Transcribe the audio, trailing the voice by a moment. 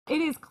It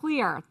is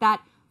clear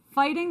that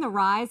fighting the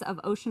rise of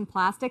ocean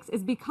plastics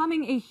is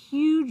becoming a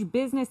huge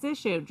business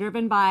issue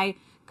driven by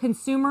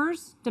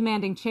consumers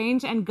demanding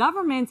change and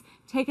governments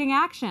taking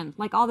action,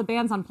 like all the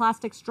bans on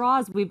plastic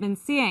straws we've been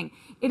seeing.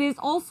 It is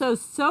also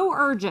so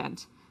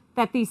urgent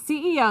that the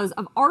CEOs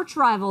of arch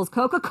rivals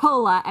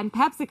Coca-Cola and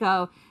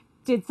PepsiCo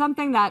did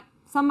something that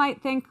some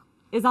might think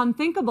is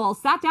unthinkable,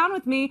 sat down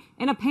with me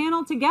in a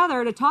panel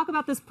together to talk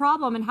about this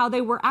problem and how they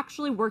were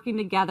actually working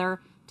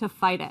together to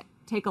fight it.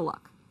 Take a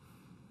look.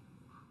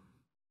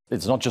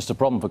 It's not just a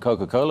problem for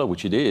Coca-Cola,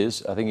 which it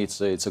is. I think it's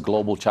a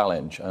global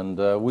challenge. And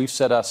we've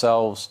set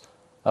ourselves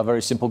a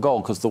very simple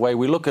goal, because the way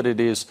we look at it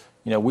is,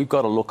 we've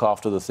got to look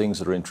after the things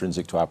that are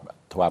intrinsic to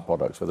our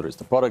products, whether it's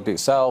the product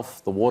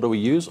itself, the water we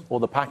use, or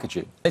the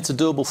packaging. It's a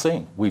doable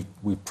thing.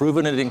 We've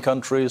proven it in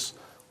countries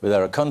where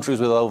there are countries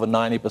with over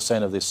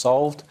 90% of this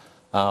solved.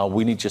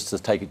 We need just to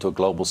take it to a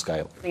global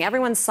scale.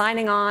 Everyone's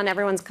signing on,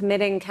 everyone's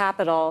committing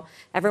capital,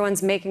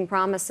 everyone's making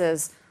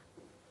promises.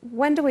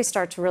 When do we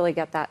start to really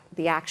get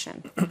the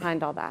action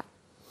behind all that?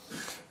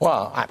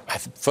 Well,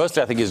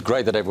 firstly, I think it's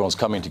great that everyone's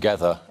coming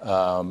together.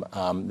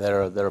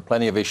 There are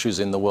plenty of issues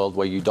in the world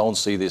where you don't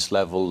see this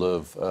level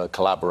of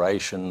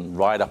collaboration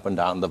right up and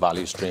down the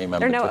value stream.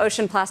 There are no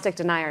ocean plastic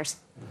deniers.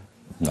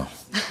 No.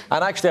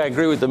 And actually, I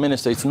agree with the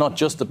Minister. It's not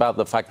just about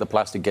the fact that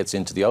plastic gets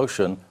into the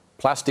ocean.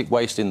 Plastic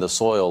waste in the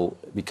soil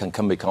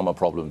can become a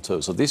problem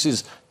too. So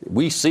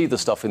we see the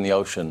stuff in the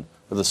ocean,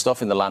 but the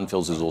stuff in the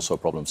landfills is also a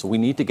problem. So we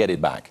need to get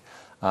it back.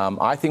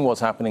 I think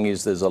what's happening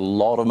is there's a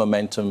lot of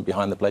momentum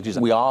behind the pledges.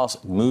 We are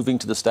moving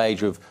to the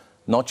stage of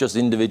not just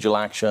individual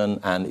action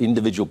and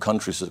individual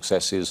country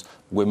successes.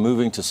 We're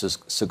moving to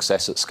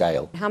success at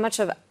scale. How much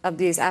of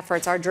these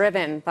efforts are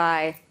driven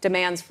by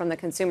demands from the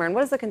consumer? And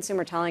what is the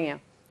consumer telling you?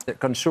 The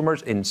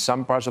consumers in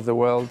some parts of the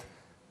world,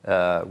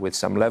 with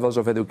some levels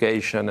of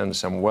education and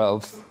some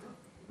wealth,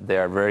 they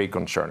are very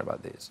concerned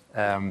about this.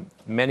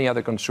 Many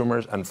other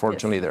consumers,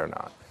 unfortunately, they're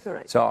not.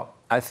 Correct. So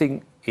I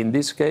think in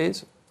this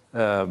case,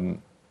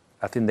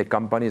 I think the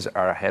companies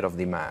are ahead of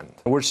demand.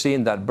 We're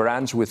seeing that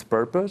brands with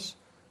purpose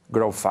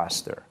grow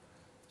faster.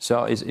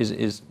 So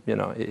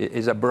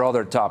it's a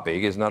broader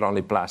topic. It's not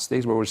only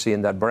plastics, but we're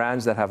seeing that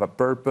brands that have a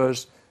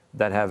purpose,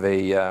 that have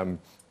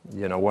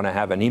want to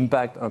have an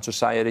impact on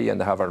society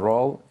and have a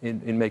role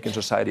in making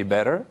society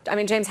better.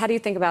 James, how do you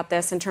think about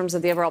this in terms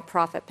of the overall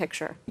profit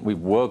picture? We've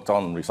worked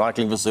on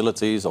recycling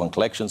facilities, on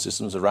collection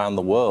systems around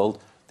the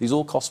world. These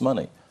all cost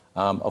money.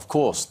 Of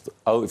course,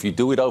 if you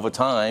do it over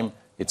time,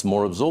 it's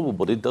more absorbable,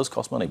 but it does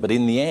cost money. But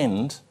in the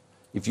end,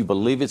 if you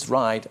believe it's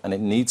right and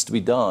it needs to be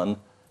done,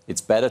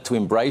 it's better to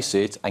embrace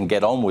it and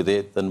get on with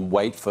it than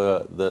wait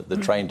for the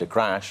train to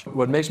crash.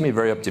 What makes me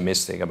very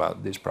optimistic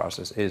about this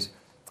process is,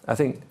 I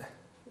think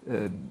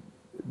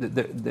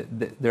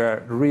there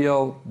are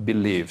real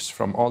beliefs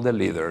from all the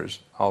leaders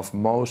of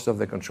most of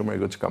the consumer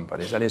goods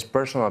companies, and it's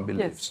personal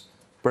beliefs,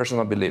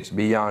 personal beliefs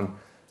beyond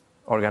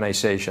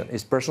organization.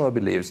 It's personal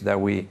beliefs that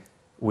we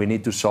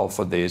need to solve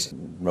for this.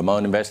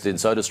 Ramon invested in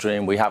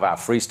SodaStream. We have our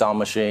freestyle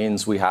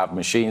machines. We have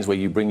machines where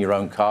you bring your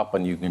own cup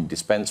and you can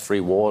dispense free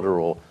water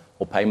or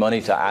pay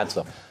money to add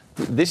stuff.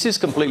 This is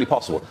completely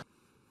possible.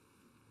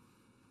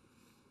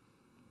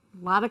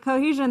 A lot of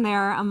cohesion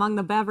there among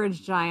the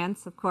beverage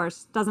giants. Of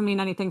course, doesn't mean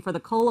anything for the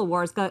cola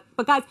wars. But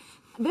guys,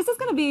 this is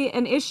going to be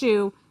an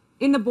issue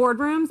in the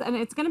boardrooms, and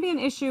it's going to be an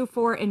issue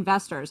for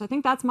investors. I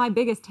think that's my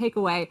biggest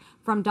takeaway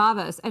from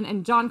Davos.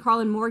 And John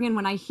Carlin Morgan,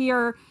 when I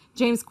hear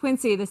James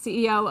Quincey, the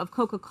CEO of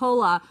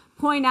Coca-Cola,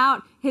 point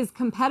out his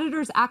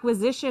competitor's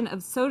acquisition of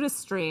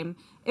SodaStream,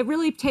 it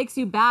really takes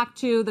you back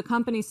to the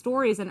company's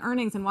stories and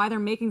earnings and why they're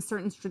making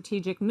certain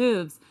strategic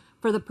moves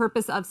for the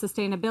purpose of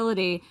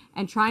sustainability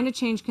and trying to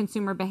change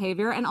consumer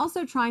behavior and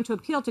also trying to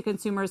appeal to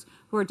consumers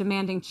who are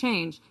demanding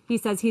change. He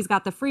says he's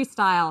got the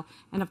freestyle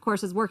and, of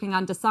course, is working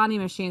on Dasani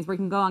machines where you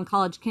can go on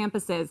college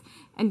campuses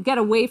and get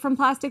away from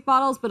plastic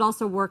bottles, but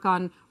also work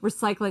on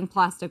recycling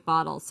plastic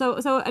bottles. So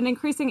an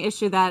increasing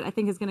issue that I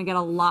think is going to get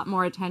a lot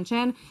more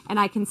attention. And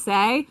I can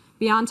say,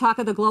 beyond talk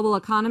of the global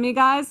economy,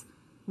 guys,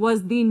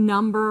 was the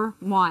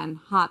 #1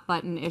 hot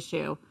button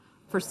issue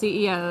for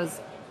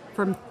CEOs,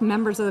 for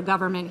members of the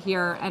government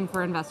here, and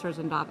for investors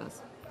in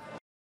Davos.